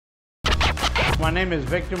My name is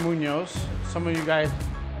Victor Munoz. Some of you guys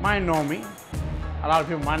might know me. A lot of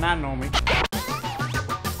people might not know me.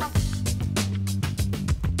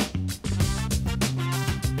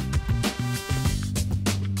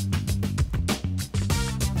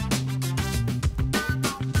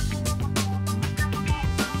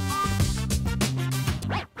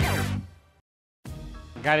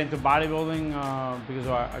 I got into bodybuilding because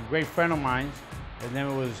of a great friend of mine. His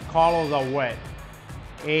name was Carlos Aued,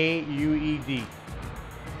 A-U-E-D.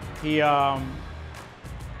 I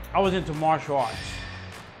was into martial arts,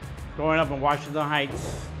 growing up in Washington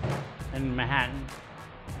Heights in Manhattan.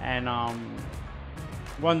 And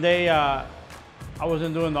one day, I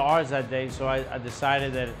wasn't doing the arts that day, so I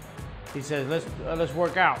decided that, he says, let's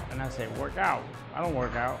work out. And I said, work out? I don't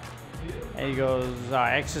work out. And he goes,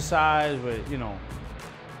 exercise with,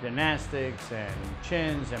 gymnastics and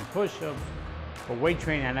chins and push-ups. But weight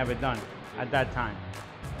training I never done at that time.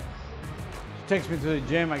 He takes me to the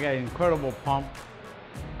gym, I got an incredible pump.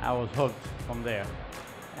 I was hooked from there.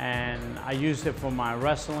 And I used it for my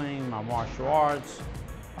wrestling, my martial arts,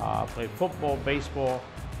 played football, baseball,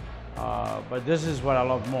 but this is what I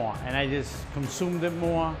love more. And I just consumed it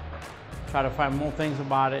more, try to find more things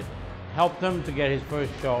about it, helped him to get his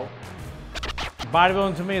first show.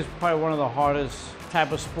 Bodybuilding to me is probably one of the hardest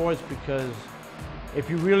type of sports because if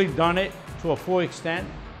you really done it to a full extent,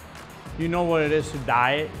 you know what it is to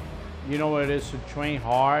diet, you know what it is to train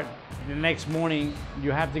hard. The next morning,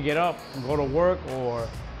 you have to get up and go to work or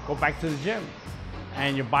go back to the gym.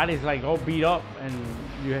 And your body's like all beat up and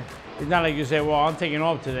it's not like you say, well, I'm taking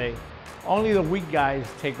off today. Only the weak guys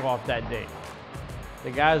take off that day.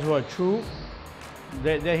 The guys who are true,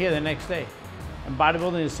 they're here the next day. And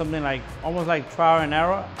bodybuilding is something like, almost like trial and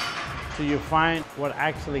error, so you find what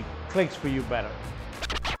actually clicks for you better.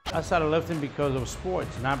 I started lifting because of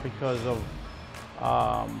sports, not because of,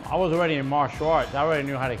 I was already in martial arts. I already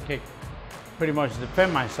knew how to kick, pretty much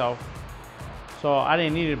defend myself. So I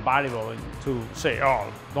didn't need bodybuilding to say,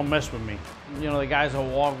 oh, don't mess with me. The guys that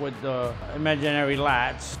walk with the imaginary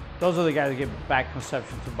lats, those are the guys that get back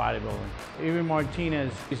conceptions to bodybuilding. Even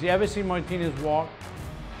Martinez, you ever see Martinez walk?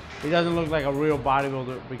 He doesn't look like a real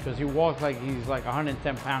bodybuilder because he walks like he's like a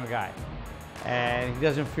 110-pound guy. And he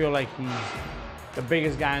doesn't feel like he's the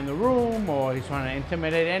biggest guy in the room or he's trying to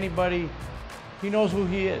intimidate anybody. He knows who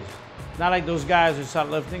he is. Not like those guys who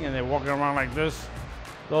start lifting and they're walking around like this.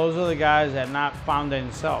 Those are the guys that not found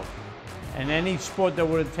themselves. And any sport they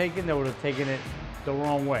would have taken, they would have taken it the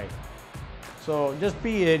wrong way. So just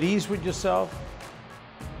be at ease with yourself.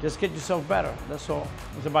 Just get yourself better, that's all.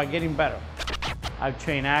 It's about getting better. I've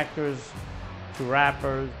trained actors, to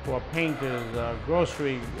rappers, to painters,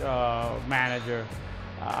 grocery manager.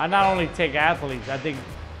 I not only take athletes, I think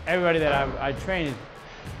everybody that I train is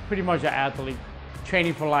pretty much an athlete,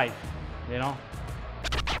 training for life,